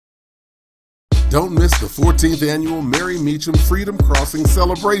Don't miss the 14th annual Mary MEACHUM Freedom Crossing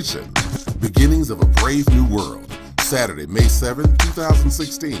Celebration, Beginnings of a Brave New World, Saturday, May 7,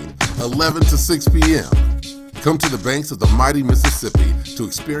 2016, 11 to 6 p.m. Come to the banks of the mighty Mississippi to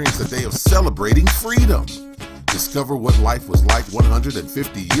experience a day of celebrating freedom. Discover what life was like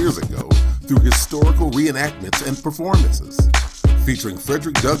 150 years ago through historical reenactments and performances, featuring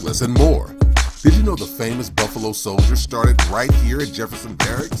Frederick Douglass and more. Did you know the famous Buffalo Soldier started right here at Jefferson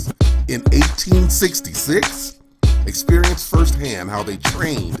Barracks in 1866? Experience firsthand how they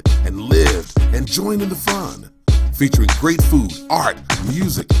trained and lived and joined in the fun. Featuring great food, art,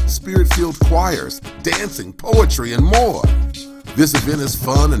 music, spirit-filled choirs, dancing, poetry, and more. This event is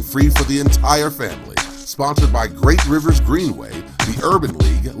fun and free for the entire family. Sponsored by Great Rivers Greenway, the Urban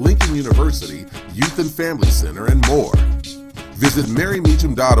League, Lincoln University, Youth and Family Center, and more. Visit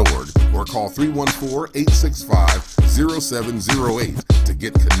marymeachum.org or call 314-865-0708 to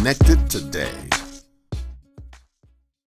get connected today.